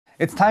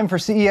It's time for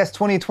CES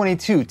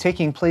 2022,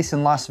 taking place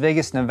in Las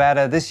Vegas,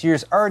 Nevada. This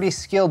year's already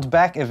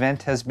scaled-back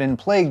event has been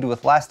plagued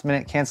with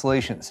last-minute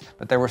cancellations,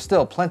 but there were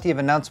still plenty of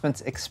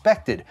announcements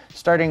expected,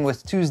 starting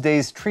with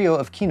Tuesday's trio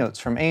of keynotes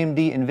from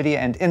AMD, NVIDIA,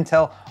 and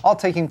Intel, all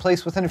taking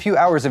place within a few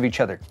hours of each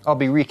other. I'll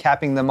be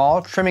recapping them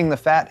all, trimming the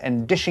fat,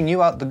 and dishing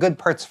you out the good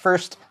parts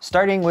first,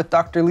 starting with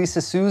Dr.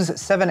 Lisa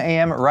Su's 7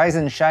 a.m.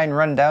 Ryzen Shine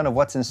rundown of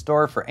what's in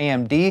store for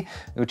AMD,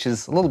 which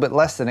is a little bit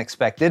less than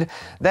expected.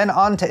 Then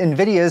on to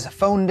NVIDIA's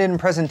phoned-in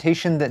presentation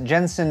that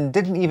Jensen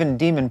didn't even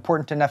deem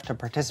important enough to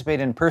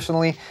participate in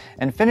personally,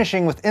 and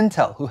finishing with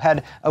Intel, who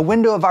had a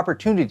window of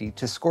opportunity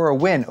to score a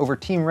win over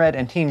Team Red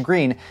and Team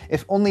Green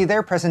if only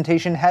their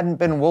presentation hadn't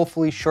been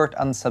woefully short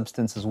on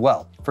substance as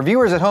well. For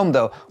viewers at home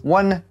though,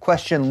 one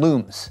question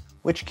looms.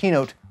 Which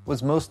keynote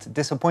was most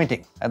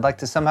disappointing? I'd like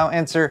to somehow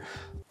answer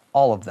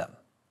all of them.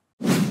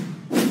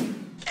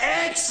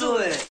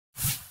 Excellent!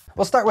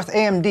 We'll start with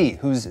AMD,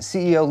 whose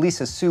CEO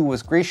Lisa Su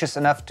was gracious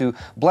enough to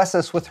bless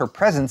us with her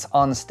presence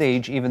on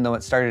stage, even though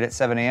it started at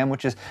 7 a.m.,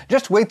 which is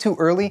just way too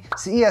early.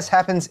 CES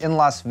happens in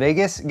Las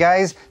Vegas,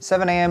 guys.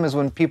 7 a.m. is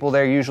when people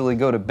there usually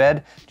go to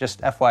bed,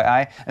 just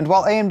FYI. And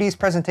while AMD's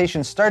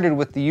presentation started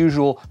with the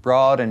usual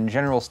broad and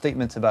general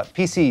statements about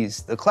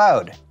PCs, the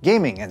cloud,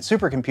 gaming, and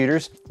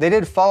supercomputers, they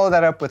did follow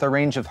that up with a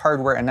range of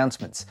hardware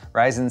announcements.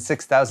 Ryzen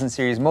 6000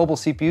 series mobile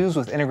CPUs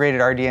with integrated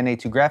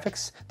RDNA2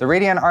 graphics, the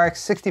Radeon RX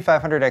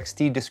 6500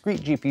 XT discrete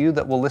GPU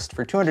that will list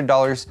for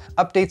 $200,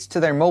 updates to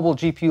their mobile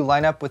GPU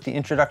lineup with the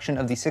introduction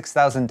of the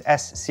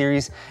 6000S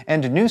series,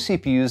 and new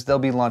CPUs they'll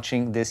be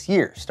launching this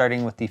year,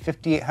 starting with the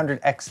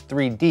 5800X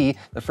 3D,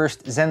 the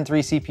first Zen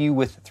 3 CPU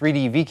with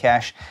 3D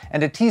V-Cache,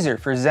 and a teaser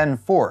for Zen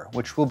 4,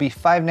 which will be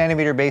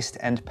 5nm based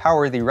and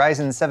power the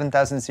Ryzen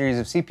 7000 series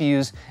of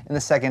CPUs in the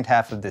second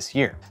half of this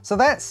year. So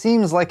that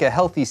seems like a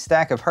healthy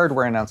stack of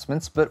hardware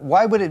announcements, but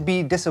why would it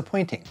be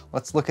disappointing?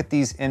 Let's look at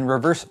these in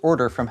reverse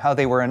order from how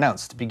they were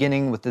announced,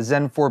 beginning with the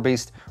Zen 4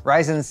 based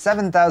Ryzen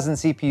 7000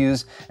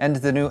 CPUs and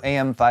the new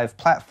AM5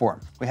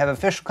 platform. We have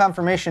official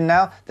confirmation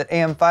now that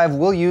AM5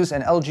 will use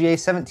an LGA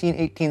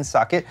 1718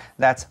 socket,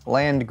 that's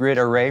land grid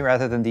array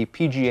rather than the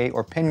PGA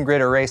or pin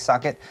grid array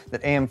socket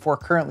that AM4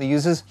 currently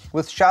uses,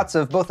 with shots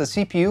of both a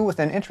CPU with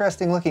an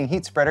interesting looking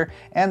heat spreader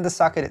and the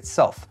socket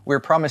itself. We're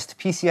promised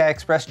PCI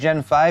Express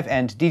Gen 5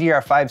 and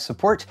DDR5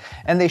 support,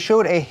 and they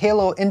showed a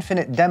Halo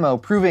Infinite demo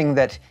proving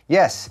that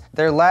yes,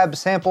 their lab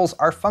samples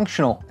are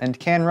functional and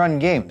can run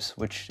games,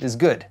 which is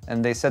good.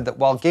 And they said that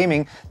while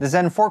gaming, the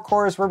Zen 4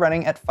 cores were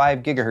running at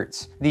 5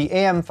 GHz. The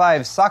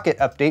AM5 socket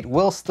update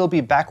will still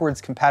be backwards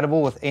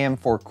compatible with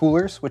AM4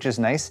 coolers, which is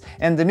nice,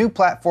 and the new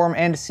platform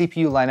and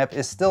CPU lineup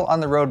is still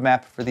on the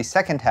roadmap for the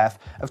second half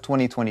of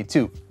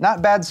 2022.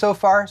 Not bad so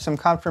far, some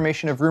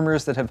confirmation of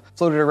rumors that have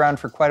floated around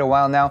for quite a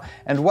while now,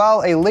 and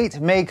while a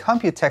late May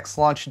Computex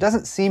launch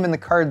doesn't seem in the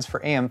cards for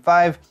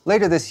AM5,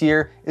 later this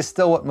year is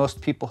still what most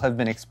people have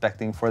been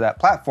expecting for that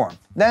platform.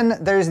 Then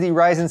there's the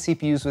Ryzen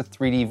CPUs with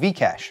 3D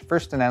V-Cache,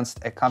 first announced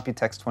at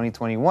Computex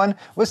 2021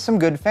 with some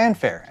good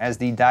fanfare, as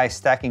the die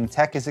stacking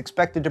tech is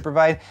expected to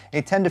provide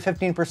a 10 to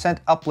 15%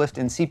 uplift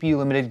in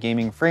CPU-limited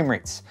gaming frame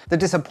rates. The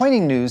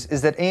disappointing news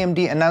is that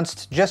AMD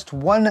announced just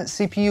one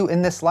CPU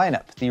in this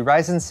lineup, the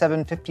Ryzen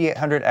 7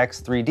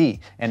 5800X 3D,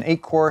 an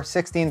 8-core,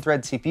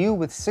 16-thread CPU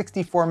with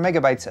 64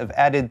 MB of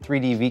added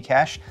 3D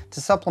V-Cache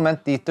to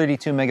supplement the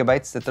 32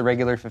 MB that the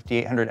regular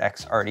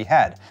 5800X already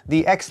had.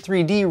 The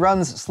X3D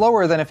runs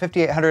slower than a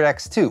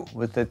 5800X2,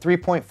 with the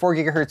 3.4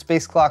 GHz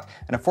base clock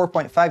and a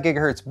 4.5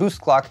 GHz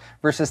boost clock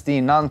versus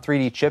the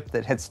non-3D chip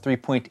that hits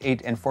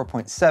 3.8 and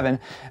 4.7,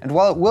 and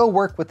while it will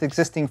work with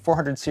existing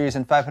 400 series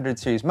and 500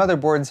 series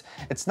motherboards,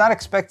 it's not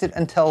expected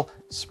until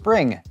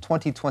spring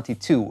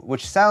 2022,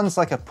 which sounds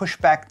like a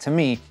pushback to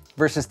me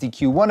versus the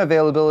Q1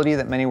 availability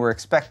that many were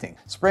expecting.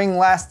 Spring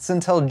lasts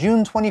until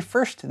June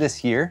 21st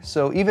this year,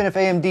 so even if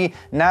AMD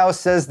now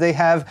says they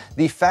have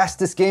the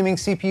fastest gaming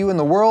CPU in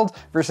the world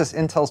versus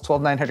Intel's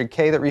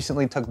 12900K that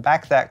recently took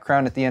back that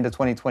crown at the end of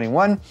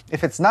 2021,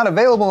 if it's not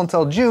available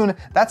until June,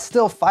 that's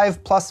still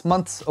 5+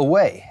 months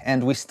away,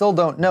 and we still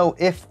don't know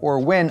if or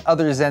when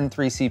other Zen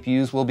 3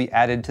 CPUs will be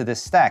added to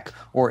this stack,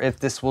 or if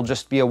this will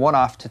just be a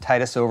one-off to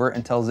tide us over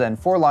until Zen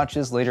 4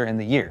 launches later in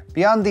the year.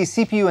 Beyond the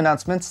CPU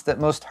announcements that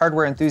most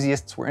hardware enthusiasts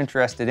were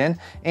interested in,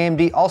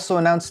 AMD also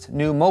announced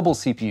new mobile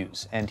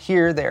CPUs, and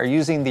here they are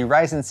using the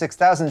Ryzen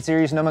 6000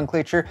 series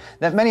nomenclature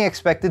that many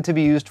expected to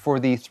be used for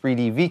the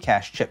 3D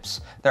V-Cache chips.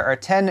 There are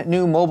 10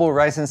 new mobile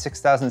Ryzen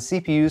 6000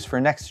 CPUs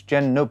for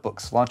next-gen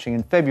notebooks launching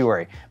in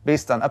February,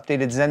 based on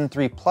updated Zen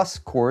 3 Plus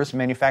cores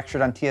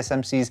manufactured on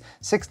TSMC's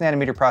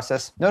 6nm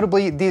process.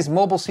 Notably, these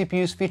mobile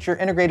CPUs feature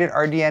integrated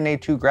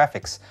RDNA2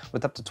 graphics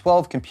with up to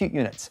 12 compute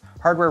units,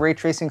 hardware ray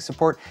tracing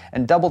support,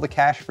 and double the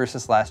cache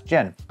versus last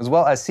gen, as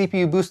well as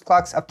CPU boost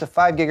clocks up to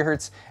 5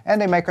 GHz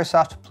and a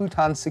Microsoft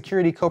Pluton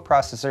security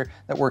coprocessor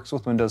that works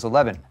with Windows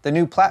 11. The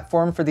new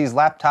platform for these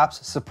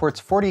laptops supports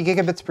 40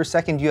 gigabits per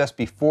second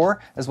USB 4,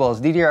 as well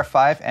as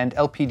DDR5 and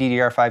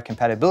LPDDR5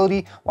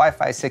 compatibility,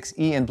 Wi-Fi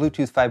 6E and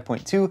Bluetooth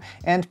 5.2,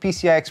 and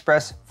PCI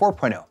Express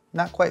 4.0.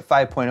 Not quite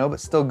 5.0,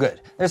 but still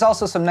good. There's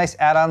also some nice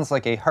add-ons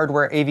like a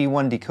hardware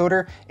AV1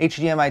 decoder,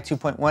 HDMI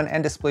 2.1,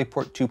 and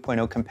DisplayPort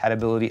 2.0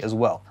 compatibility as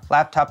well.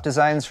 Laptop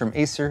designs from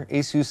Acer,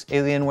 Asus,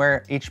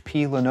 Alienware,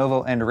 HP,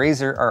 Lenovo, and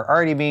Razer are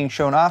already being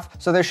shown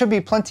off, so there should be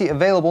plenty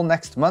available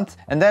next month,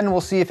 and then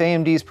we'll see if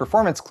AMD's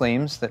performance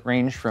claims that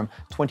range from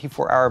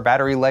 24-hour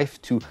battery life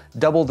to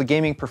double the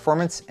gaming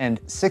performance and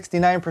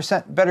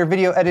 69% better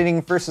video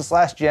editing versus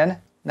last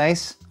gen,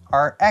 nice,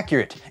 are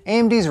accurate.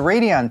 AMD's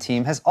Radeon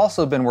team has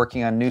also been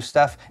working on new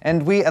stuff,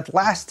 and we at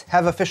last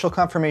have official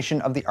confirmation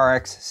of the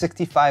RX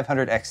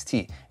 6500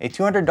 XT, a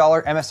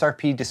 $200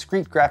 MSRP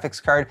discrete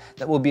graphics card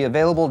that will be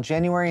available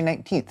January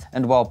 19th.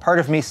 And while part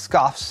of me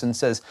scoffs and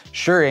says,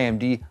 sure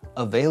AMD,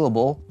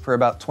 available for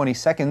about 20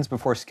 seconds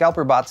before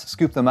scalper bots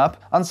scoop them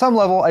up, on some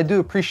level I do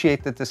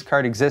appreciate that this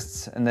card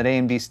exists and that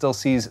AMD still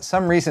sees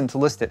some reason to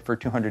list it for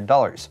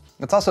 $200.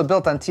 It's also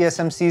built on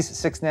TSMC's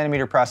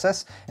 6nm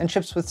process and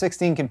ships with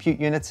 16 compute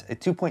units, a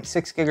 2.6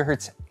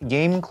 GHz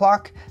game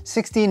clock,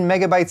 16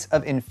 megabytes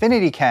of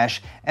infinity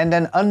cache, and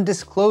an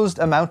undisclosed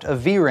amount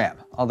of VRAM.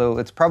 Although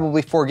it's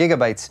probably 4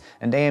 gigabytes,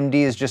 and AMD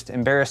is just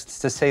embarrassed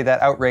to say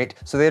that outright,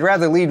 so they'd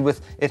rather lead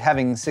with it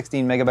having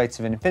 16 megabytes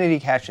of infinity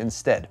cache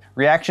instead.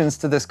 Reactions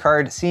to this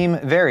card seem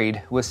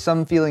varied, with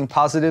some feeling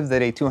positive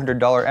that a $200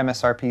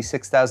 MSRP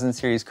 6000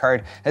 series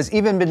card has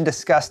even been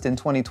discussed in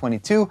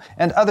 2022,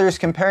 and others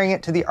comparing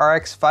it to the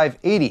RX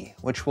 580,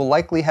 which will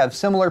likely have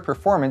similar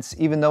performance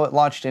even though it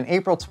launched in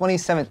April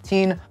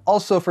 2017,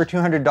 also for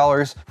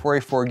 $200 for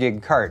a 4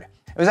 gig card.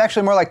 It was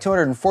actually more like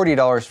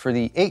 $240 for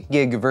the 8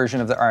 gig version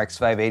of the RX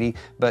 580,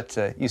 but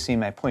you see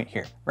my point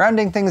here.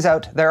 Rounding things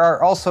out, there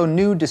are also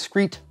new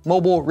discrete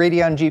mobile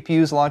Radeon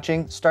GPUs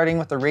launching, starting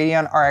with the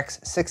Radeon RX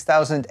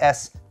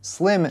 6000S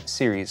Slim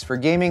series for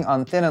gaming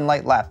on thin and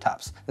light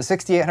laptops. The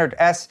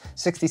 6800S,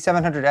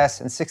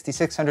 6700S, and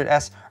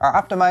 6600S are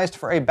optimized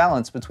for a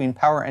balance between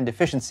power and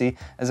efficiency,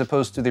 as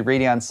opposed to the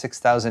Radeon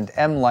 6000M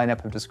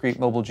lineup of discrete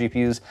mobile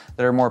GPUs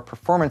that are more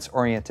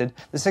performance-oriented.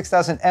 The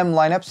 6000M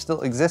lineup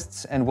still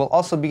exists and will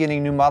also be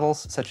getting new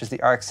models such as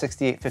the RX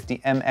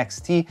 6850M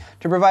XT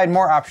to provide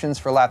more options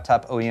for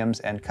laptop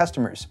OEMs and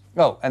customers.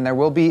 Oh, and there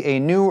will be a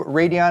new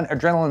Radeon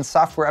Adrenalin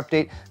software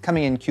update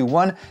coming in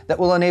Q1 that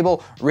will enable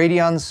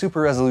Radeon Super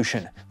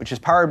Resolution, which is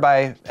powered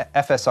by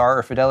FSR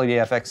or Fidelity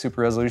FX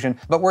Super Resolution,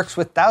 but works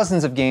with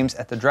thousands of games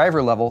at the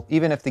driver level,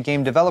 even if the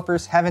game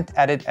developers haven't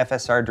added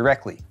FSR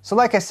directly. So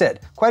like I said,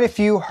 quite a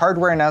few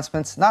hardware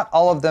announcements, not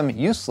all of them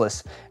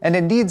useless, and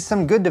indeed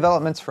some good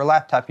developments for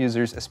laptop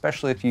users,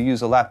 especially if you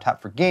use a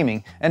laptop for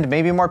gaming, and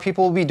maybe more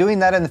people will be doing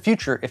that in the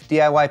future if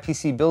DIY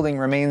PC building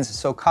remains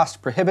so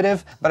cost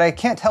prohibitive, but I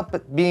can't help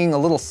but being a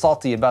little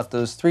salty about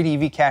those 3D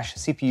V-Cache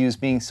CPUs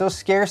being so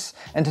scarce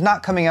and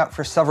not coming out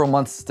for several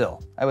months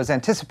still. I was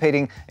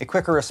anticipating a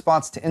quicker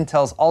response to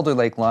Intel's Alder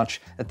Lake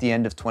launch at the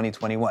end of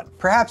 2021.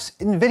 Perhaps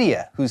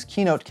NVIDIA, whose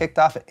keynote kicked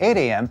off at 8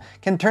 AM,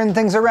 can turn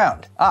things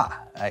around.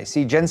 Ah, I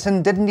see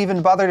Jensen didn't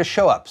even bother to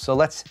show up, so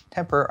let's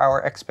temper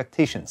our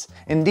expectations.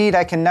 Indeed,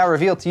 I can now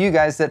reveal to you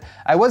guys that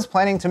I was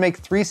planning to make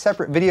 3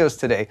 separate videos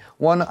today,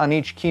 one on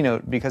each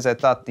keynote because I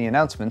thought the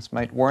announcements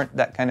might warrant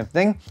that kind of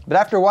thing, but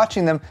after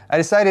watching them, I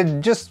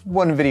decided just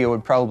one video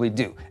would probably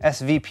do.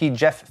 SVP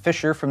Jeff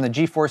Fisher from the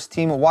GeForce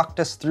team walked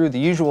us through the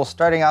usual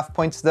starting off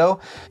points though,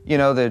 you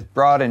know, the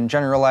broad and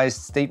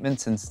generalized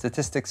statements and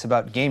statistics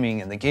about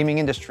gaming and the gaming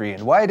industry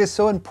and why it is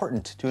so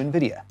important to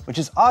NVIDIA, which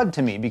is odd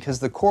to me because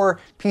the core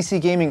PC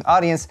gaming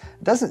audience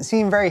doesn't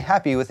seem very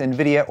happy with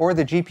NVIDIA or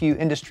the GPU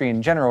industry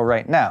in general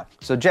right now.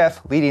 So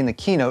Jeff, leading the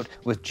keynote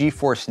with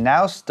GeForce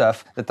Now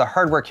stuff that the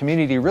hardware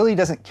community really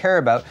doesn't care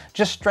about,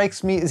 just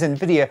strikes me as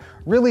NVIDIA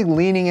really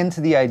leaning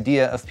into the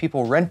idea of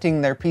people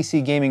renting their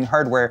PC gaming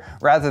hardware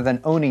rather than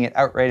owning it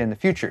outright in the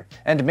future.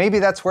 And maybe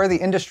that's where the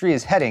industry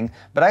is heading,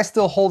 but I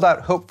still hold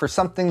out hope for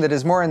something that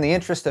is more in the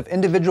interest of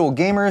individual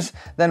gamers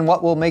than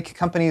what will make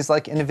companies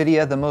like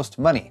NVIDIA the most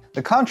money.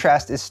 The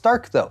contrast is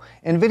stark though.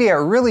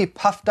 NVIDIA really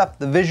puffed up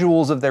the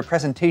visuals of their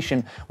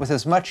presentation with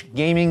as much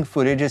gaming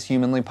footage as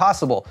humanly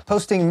possible,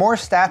 posting more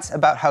stats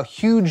about how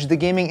huge the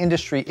gaming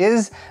industry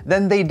is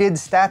than they did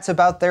stats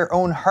about their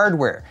own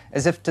hardware,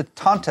 as if to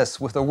taunt us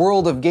with a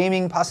world of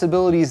gaming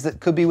possibilities that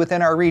could be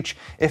within our reach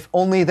if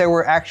only there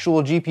were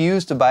actual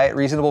GPUs to buy at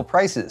reasonable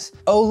prices.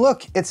 Oh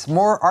look, it's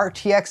more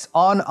RTX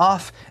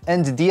on-off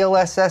and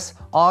DLSS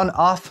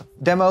on-off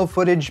demo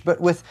footage, but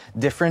with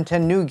different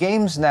and new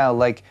games now,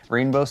 like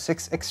Rainbow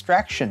Six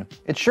Extraction.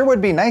 It sure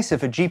would be nice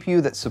if a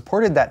GPU that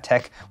supported that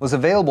tech was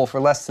available for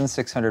less than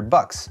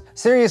 $600.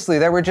 Seriously,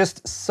 there were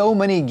just so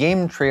many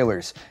game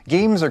trailers.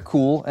 Games are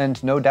cool,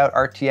 and no doubt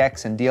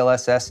RTX and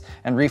DLSS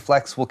and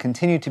Reflex will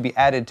continue to be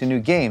added to new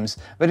games,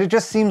 but it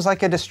just seems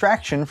like a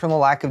distraction from the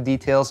lack of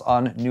details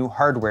on new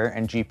hardware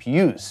and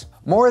GPUs.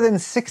 More than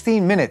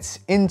 16 minutes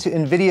into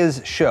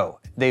NVIDIA's show,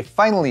 they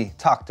finally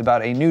talked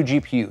about a new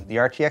GPU, the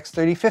RTX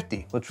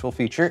 3050, which will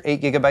feature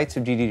 8GB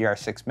of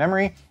GDDR6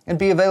 memory and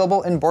be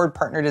available in board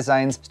partner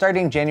designs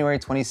starting January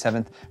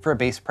 27th for a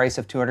base price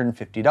of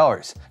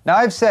 $250. Now,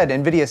 I've said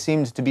NVIDIA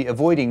seemed to be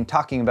avoiding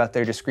talking about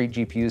their discrete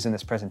GPUs in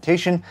this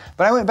presentation,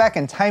 but I went back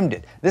and timed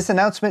it. This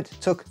announcement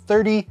took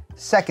 30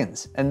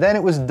 seconds, and then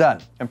it was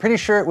done. I'm pretty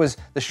sure it was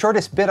the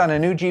shortest bit on a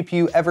new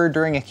GPU ever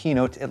during a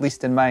keynote, at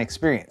least in my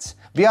experience.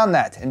 Beyond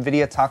that,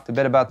 NVIDIA talked a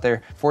bit about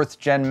their 4th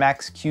Gen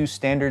Max-Q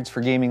standards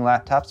for gaming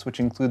laptops, which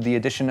include the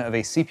addition of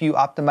a CPU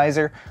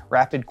optimizer,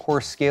 rapid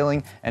core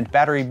scaling, and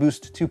battery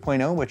boost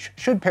 2.0, which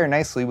should pair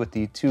nicely with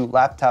the 2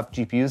 laptop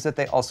GPUs that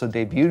they also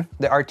debuted,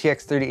 the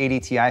RTX 3080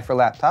 Ti for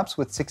laptops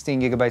with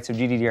 16GB of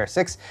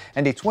GDDR6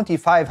 and a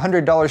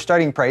 $2,500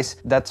 starting price.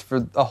 That's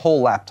for a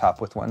whole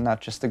laptop with one,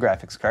 not just the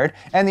graphics card,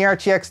 and the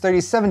RTX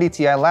 3070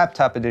 Ti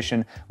laptop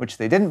edition, which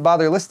they didn't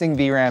bother listing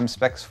VRAM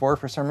specs for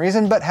some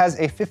reason, but has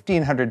a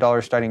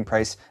 $1,500 starting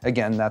price.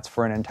 Again, that's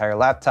for an entire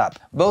laptop.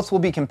 Both will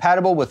be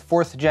compatible with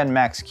 4th Gen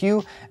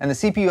Max-Q, and the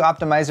CPU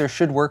optimizer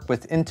should work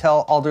with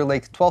Intel Alder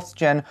Lake 12th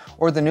Gen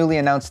or the newly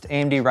announced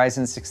AMD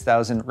Ryzen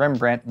 6000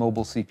 Rembrandt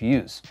mobile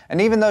CPUs. And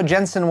even though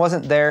Jensen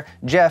wasn't there,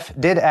 Jeff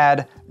did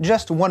add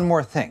just one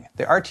more thing,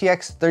 the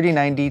RTX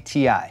 3090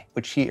 Ti,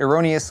 which he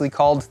erroneously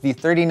called the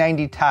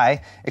 3090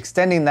 Ti,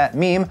 extending that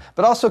meme,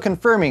 but also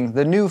confirming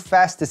the new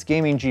fastest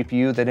gaming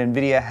GPU that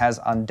NVIDIA has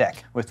on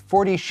deck, with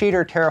 40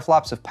 shader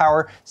teraflops of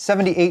power,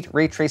 78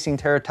 ray tracing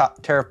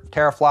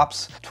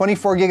teraflops,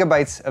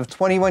 24GB of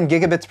 21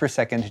 gigabits per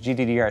second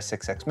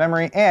GDDR6X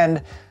memory,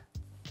 and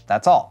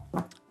that's all.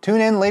 Tune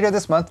in later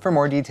this month for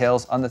more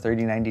details on the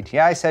 3090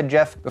 Ti, said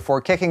Jeff, before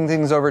kicking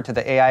things over to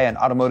the AI and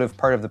automotive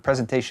part of the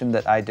presentation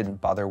that I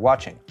didn't bother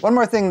watching. One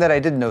more thing that I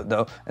did note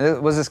though,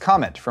 was this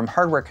comment from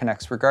Hardware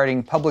Connects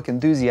regarding public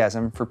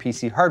enthusiasm for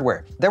PC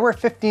hardware. There were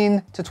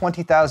 15 to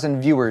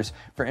 20,000 viewers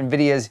for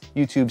NVIDIA's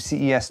YouTube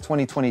CES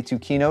 2022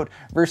 keynote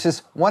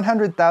versus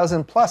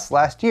 100,000 plus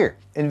last year.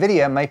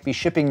 NVIDIA might be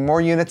shipping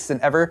more units than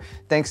ever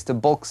thanks to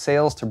bulk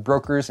sales to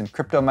brokers and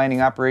crypto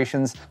mining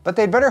operations, but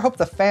they'd better hope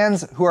the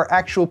fans who are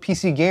actual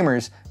PC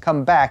gamers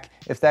come back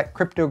if that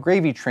crypto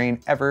gravy train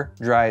ever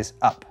dries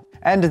up.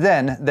 And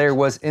then there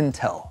was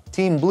Intel.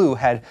 Team Blue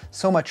had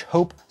so much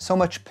hope, so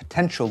much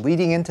potential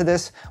leading into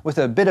this, with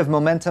a bit of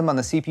momentum on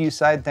the CPU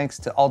side thanks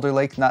to Alder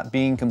Lake not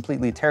being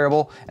completely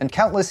terrible, and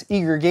countless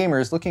eager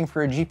gamers looking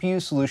for a GPU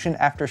solution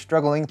after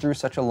struggling through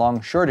such a long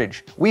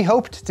shortage. We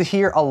hoped to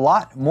hear a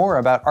lot more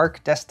about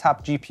Arc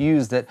desktop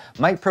GPUs that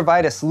might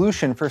provide a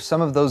solution for some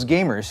of those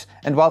gamers,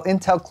 and while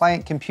Intel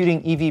Client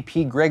Computing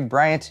EVP Greg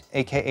Bryant,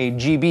 aka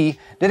GB,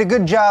 did a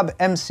good job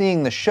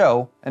emceeing the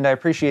show, and I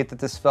appreciate that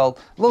this felt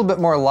a little bit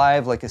more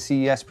live like a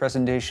CES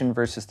presentation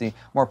versus the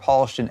more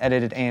polished and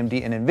edited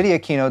AMD and NVIDIA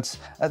keynotes,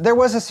 there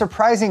was a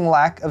surprising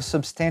lack of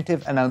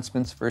substantive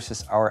announcements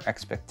versus our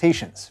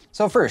expectations.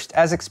 So first,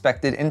 as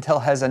expected,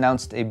 Intel has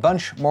announced a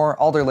bunch more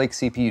Alder Lake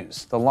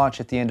CPUs. The launch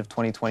at the end of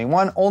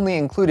 2021 only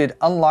included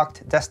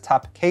unlocked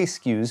desktop K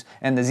SKUs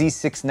and the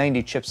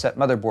Z690 chipset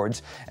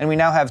motherboards, and we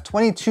now have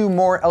 22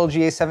 more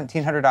LGA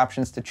 1700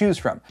 options to choose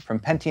from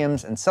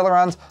Pentiums and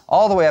Celerons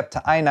all the way up to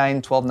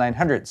i9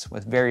 12900s,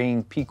 with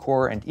varying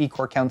P-core and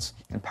E-core counts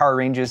and power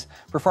ranges.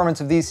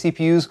 Performance of these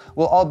CPUs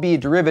will all be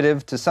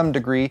derivative to some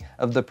degree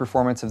of the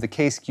performance of the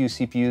K-SKU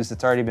CPUs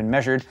that's already been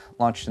measured,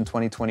 launched in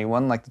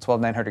 2021, like the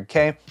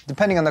 12900K,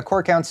 depending on the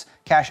core counts,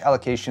 cache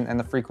allocation, and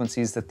the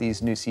frequencies that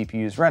these new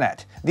CPUs run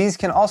at. These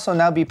can also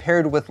now be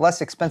paired with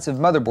less expensive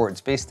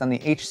motherboards based on the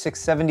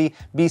H670,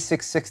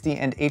 B660,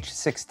 and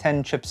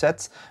H610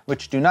 chipsets,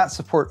 which do not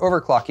support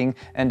overclocking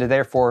and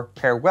therefore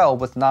pair well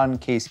with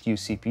non-K-SKU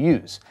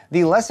CPUs.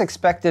 The less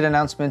expected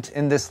announcement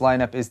in this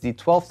lineup is the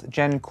 12th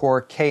Gen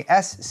Core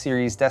KS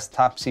series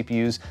desktop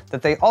CPUs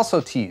that they also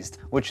teased,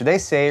 which they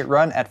say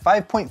run at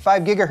 5.5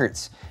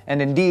 GHz.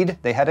 And indeed,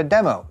 they had a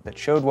demo that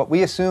showed what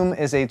we assume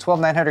is a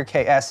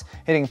 12900KS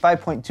hitting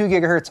 5.2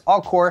 GHz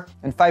all-core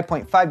and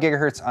 5.5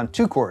 GHz on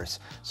 2 cores.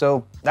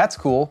 So that's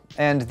cool,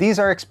 and these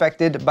are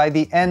expected by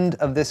the end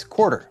of this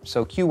quarter,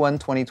 so Q1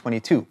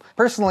 2022.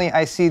 Personally,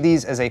 I see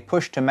these as a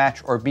push to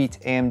match or beat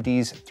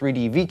AMD's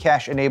 3D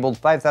V-Cache enabled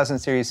 5000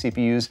 series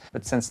CPUs,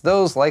 but since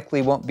those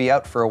likely won't be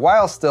out for a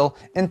while still,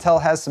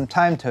 Intel has some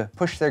time to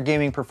push their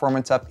gaming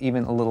performance up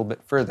even a little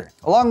bit further.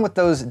 Along with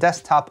those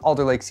desktop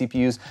Alder Lake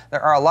CPUs,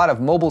 there are a lot of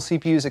mobile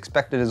CPUs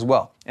expected as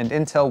well, and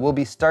Intel will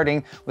be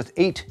starting with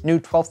 8 new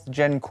 12th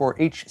Gen Core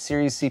H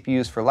series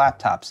CPUs for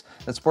laptops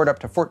that support up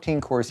to 14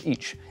 cores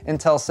each.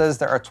 Intel says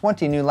there are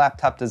 20 new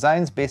laptop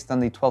designs based on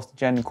the 12th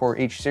Gen Core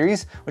H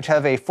series, which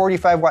have a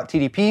 45-watt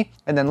TDP,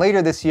 and then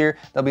later this year,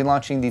 they'll be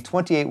launching the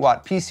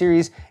 28-watt P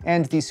series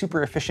and the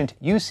super efficient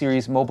U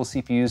series mobile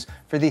CPUs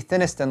for the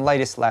thinnest and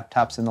lightest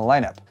laptops in the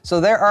lineup.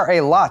 So there are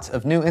a lot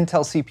of new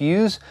Intel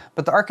CPUs,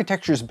 but the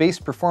architecture's base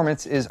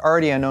performance is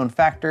already a known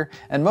factor,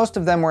 and most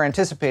of them were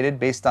anticipated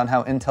based on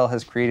how Intel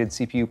has created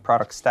CPU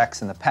product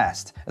stacks in the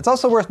past. It's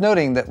also worth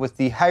noting that with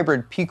the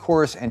hybrid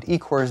P-cores and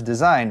E-cores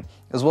design,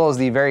 as well as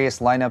the various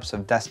lineups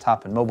of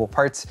desktop and mobile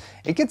parts,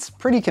 it gets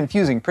pretty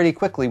confusing pretty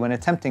quickly when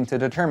attempting to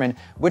determine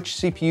which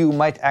CPU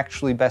might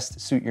actually best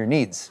suit your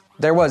needs.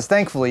 There was,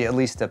 thankfully, at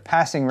least a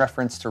passing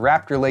reference to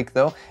Raptor Lake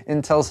though,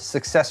 Intel's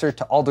successor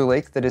to Alder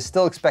Lake that is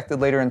still expected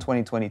later in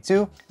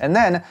 2022. And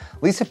then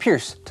Lisa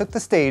Pearce took the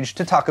stage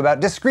to talk about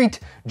discrete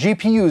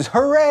GPUs.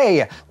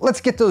 Hooray! Let's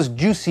get those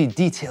juicy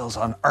details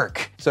on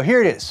Arc. So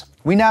here it is.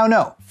 We now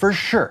know, for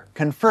sure,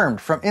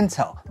 confirmed from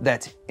Intel,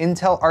 that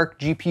Intel Arc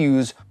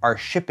GPUs are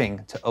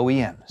shipping to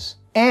OEMs.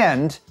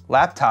 And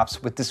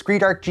laptops with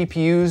discrete Arc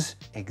GPUs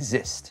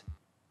exist.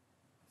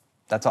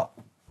 That's all.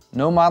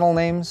 No model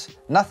names,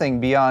 nothing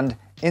beyond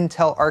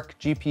Intel Arc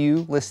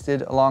GPU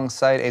listed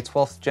alongside a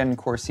 12th gen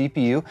core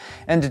CPU,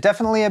 and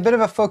definitely a bit of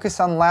a focus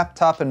on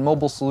laptop and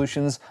mobile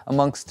solutions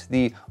amongst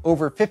the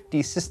over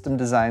 50 system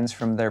designs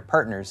from their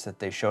partners that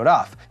they showed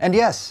off. And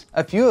yes,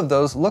 a few of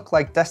those look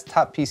like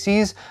desktop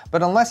PCs,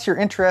 but unless you're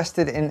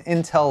interested in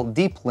Intel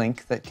Deep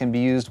Link that can be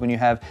used when you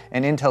have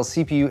an Intel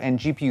CPU and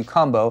GPU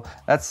combo,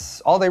 that's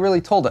all they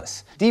really told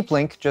us. Deep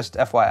Link, just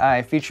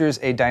FYI, features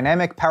a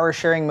dynamic power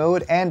sharing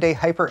mode and a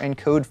hyper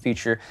encode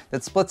feature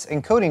that splits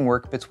encoding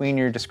work between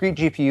your discrete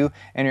GPU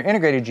and your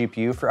integrated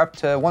GPU for up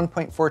to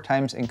 1.4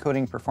 times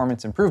encoding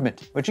performance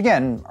improvement, which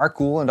again are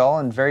cool and all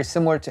and very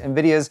similar to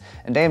NVIDIA's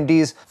and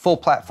AMD's full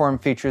platform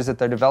features that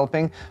they're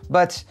developing.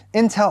 But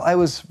Intel, I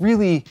was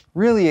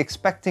really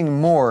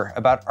expecting more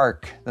about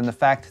Arc than the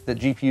fact that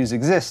GPUs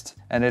exist,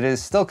 and it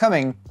is still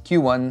coming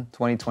Q1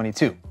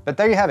 2022. But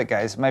there you have it,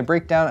 guys, my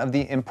breakdown of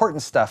the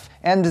important stuff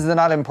and the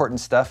not important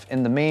stuff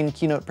in the main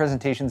keynote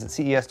presentations at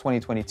CES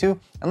 2022.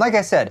 And like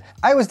I said,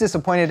 I was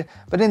disappointed,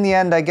 but in the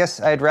end, I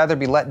guess I'd rather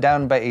be let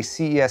down by a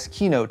CES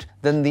keynote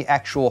than the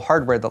actual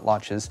hardware that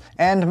launches,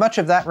 and much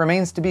of that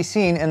remains to be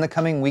seen in the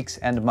coming weeks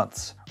and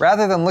months.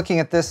 Rather than looking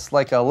at this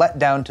like a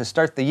letdown to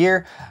start the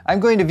year, I'm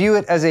going to view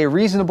it as a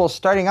reasonable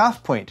starting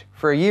off point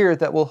for a year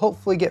that will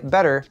hopefully get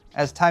better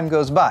as time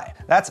goes by.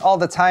 That's all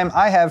the time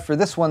I have for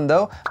this one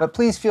though, but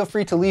please feel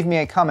free to leave me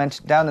a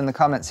comment down in the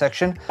comment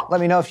section. Let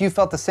me know if you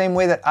felt the same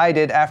way that I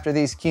did after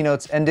these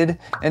keynotes ended.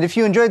 And if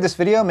you enjoyed this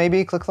video,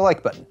 maybe click the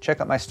like button.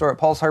 Check out my store at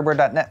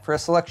paulshardware.net for a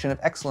selection of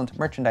excellent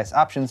merchandise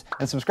options,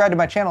 and subscribe to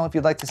my channel if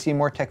you'd like to see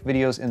more tech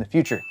videos in the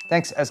future.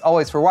 Thanks as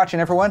always for watching,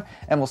 everyone,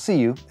 and we'll see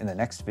you in the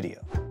next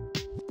video.